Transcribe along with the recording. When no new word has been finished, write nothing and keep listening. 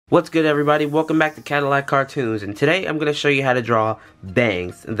What's good, everybody? Welcome back to Cadillac Cartoonz, and today I'm going to show you how to draw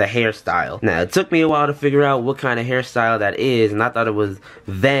bangs, the hairstyle. Now, it took me a while to figure out what kind of hairstyle that is, and I thought it was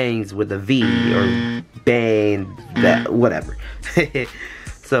vangs with a V, or bang, that, whatever.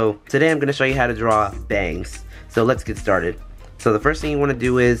 So, today I'm going to show you how to draw bangs. So, let's get started. So, the first thing you want to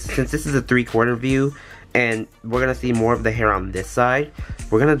do is, since this is a 3/4 view, and we're going to see more of the hair on this side,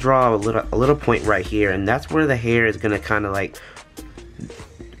 we're going to draw a little point right here, and that's where the hair is going to kind of like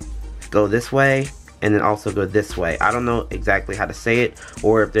go this way and then also go this way. I don't know exactly how to say it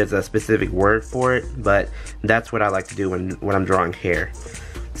or if there's a specific word for it, but that's what I like to do when I'm drawing hair.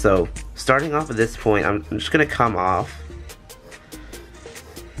 So starting off at this point, I'm just gonna come off.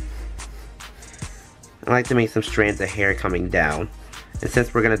 I like to make some strands of hair coming down, and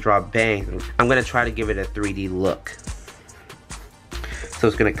since we're gonna draw bangs, I'm gonna try to give it a 3D look. So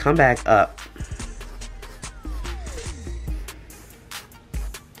it's gonna come back up,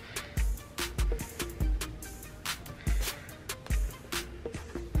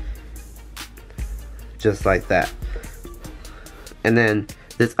 just like that. And then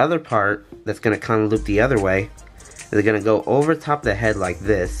this other part that's gonna kind of loop the other way is gonna go over top of the head like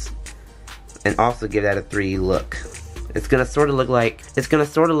this, and also give that a 3D look. It's gonna sort of look like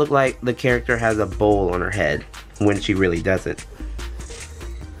the character has a bowl on her head when she really doesn't.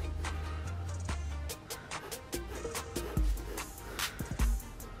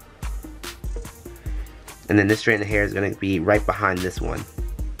 And then this strand of hair is gonna be right behind this one.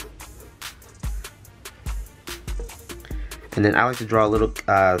 And then I like to draw a little,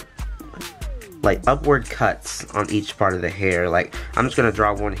 like upward cuts on each part of the hair. Like, I'm just going to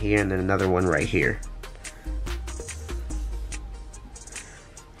draw one here and then another one right here.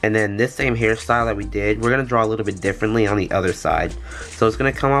 And then this same hairstyle that we did, we're going to draw a little bit differently on the other side. So it's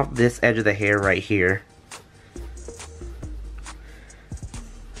going to come off this edge of the hair right here.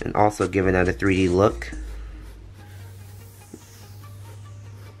 And also give it a 3D look.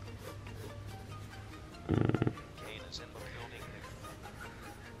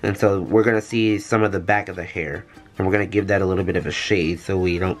 And so we're going to see some of the back of the hair, and we're going to give that a little bit of a shade so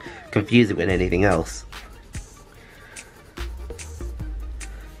we don't confuse it with anything else.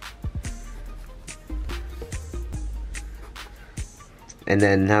 And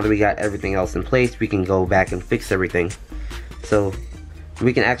then now that we got everything else in place, we can go back and fix everything. So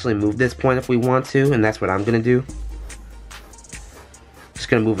we can actually move this point if we want to, and that's what I'm going to do. Just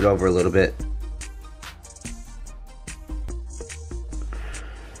going to move it over a little bit.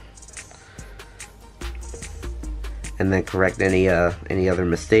 And then correct any other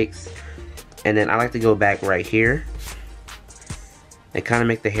mistakes. And then I like to go back right here and kind of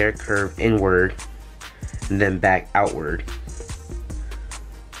make the hair curve inward and then back outward.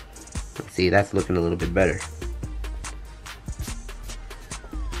 Let's see, that's looking a little bit better.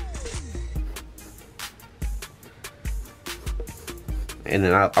 And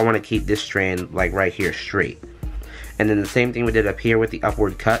then I want to keep this strand like right here straight. And then the same thing we did up here with the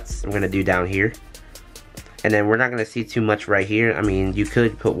upward cuts, I'm going to do down here. And then we're not going to see too much right here. I mean, you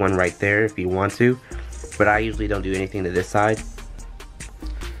could put one right there if you want to, but I usually don't do anything to this side.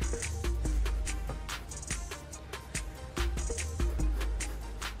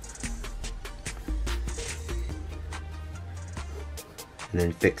 And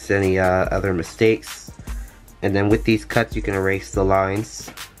then fix any other mistakes. And then with these cuts, you can erase the lines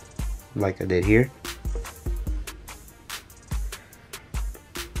like I did here.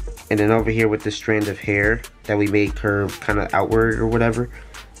 And then over here with this strand of hair that we made curve kind of outward or whatever,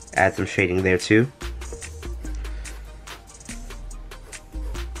 add some shading there too.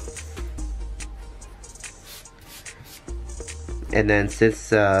 And then since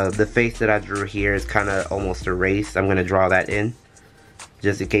the face that I drew here is kind of almost erased, I'm going to draw that in,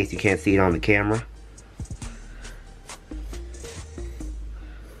 just in case you can't see it on the camera.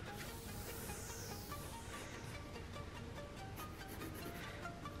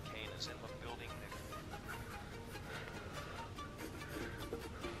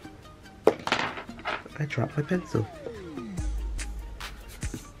 I dropped my pencil.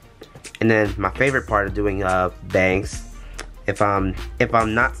 And then my favorite part of doing bangs, if I'm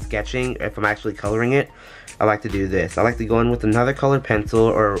not sketching, if I'm actually coloring it, I like to do this. I like to go in with another colored pencil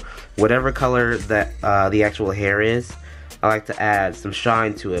or whatever color that the actual hair is. I like to add some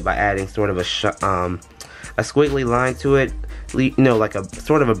shine to it by adding sort of a squiggly line to it, you know, like a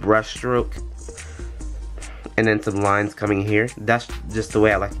sort of a brush stroke, and then some lines coming here. That's just the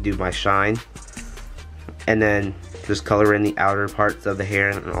way I like to do my shine. And then just color in the outer parts of the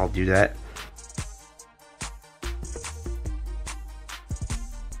hair, and I'll do that.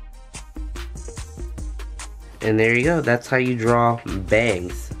 And there you go, that's how you draw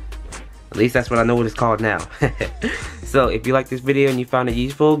bangs. At least that's what I know what it's called now. So if you like this video and you found it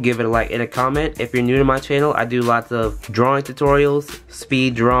useful, give it a like and a comment. If you're new to my channel, I do lots of drawing tutorials,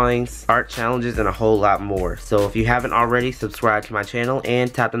 speed drawings, art challenges, and a whole lot more. So if you haven't already, subscribe to my channel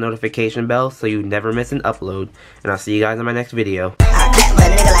and tap the notification bell so you never miss an upload. And I'll see you guys in my next video.